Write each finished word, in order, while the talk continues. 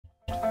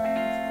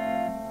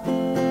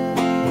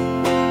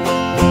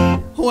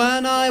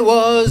When I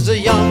was a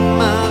young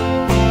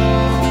man,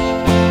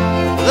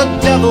 the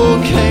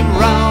devil came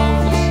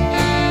round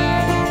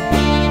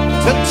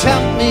to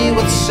tempt me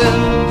with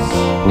sins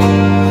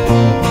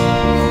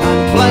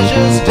and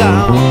pleasures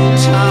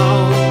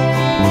downtown.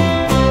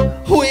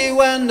 We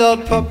went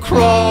up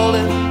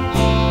crawling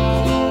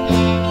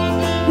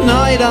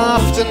night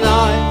after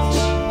night,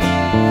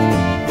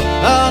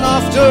 and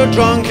after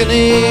drunken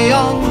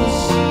eons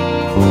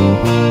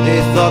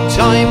he thought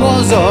time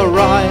was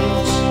alright.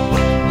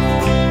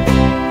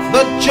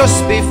 But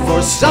just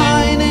before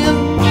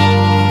signing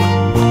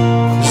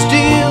this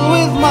deal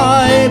with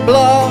my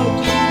blood,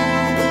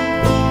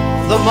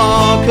 the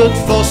market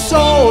for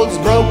souls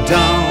broke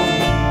down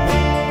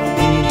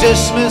and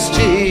dismissed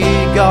he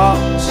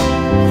got.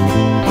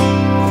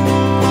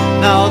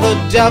 Now the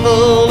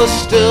devil is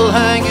still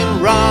hanging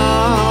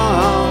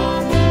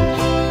round,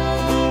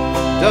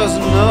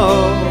 doesn't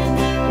know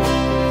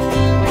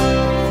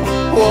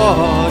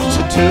what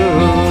to do.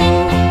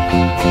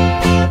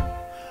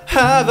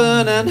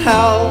 Heaven and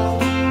hell,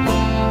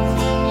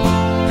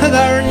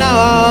 they're now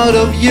out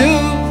of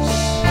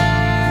use,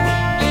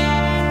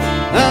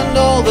 and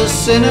all the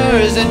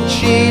sinners and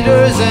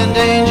cheaters and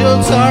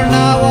angels are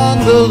now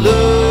on the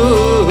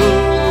loose.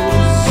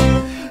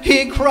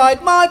 He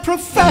cried, my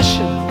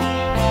profession,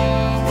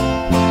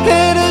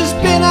 it has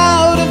been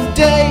out of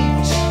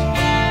date.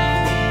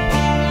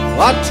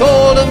 I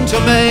told him to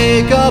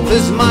make up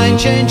his mind,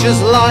 change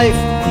his life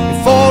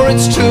before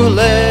it's too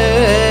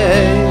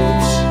late.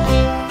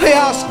 He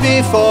asked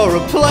me for a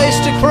place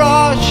to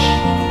crash,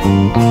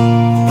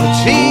 but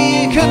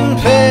he can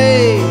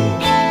pay.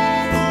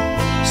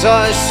 So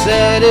I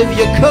said, if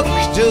you cook,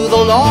 do the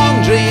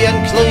laundry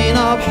and clean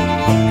up,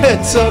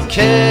 it's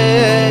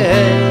okay.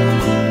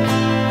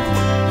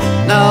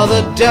 Now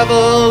the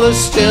devil is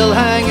still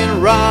hanging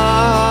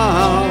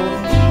round,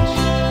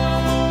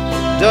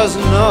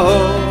 doesn't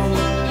know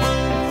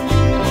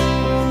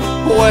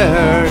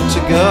where to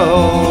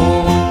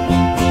go.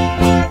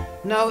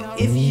 Now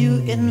if you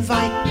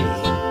invite me,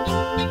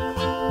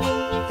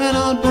 and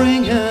I'll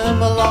bring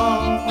him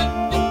along.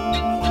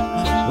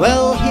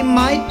 Well, he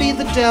might be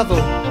the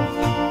devil,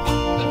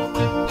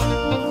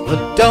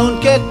 but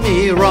don't get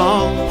me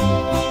wrong.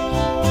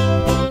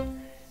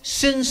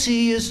 Since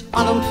he is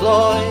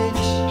unemployed,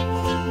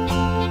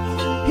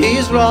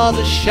 he's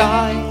rather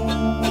shy,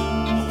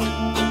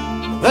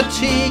 but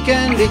he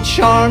can be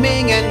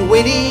charming and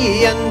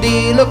witty and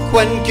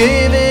eloquent,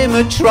 give him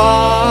a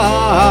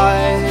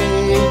try.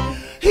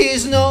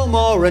 He's no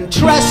more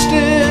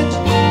interested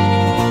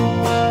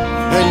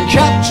in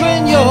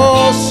capturing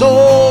your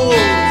souls.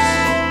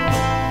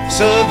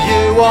 So if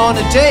you want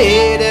to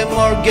date him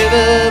or give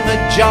him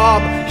a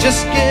job,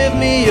 just give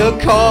me a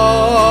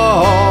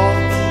call.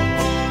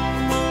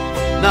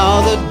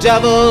 Now the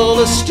devil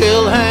is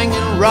still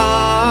hanging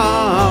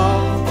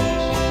round,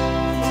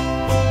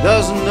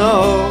 doesn't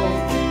know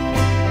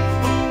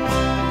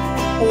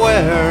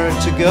where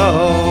to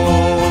go.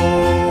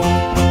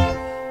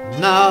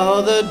 Now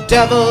the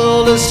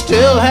devil is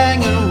still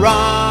hanging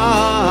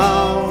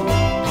round,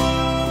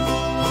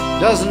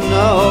 doesn't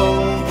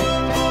know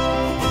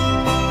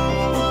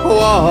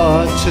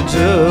what to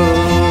do.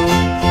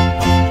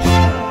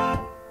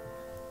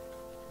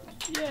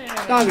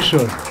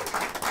 Dankeschön.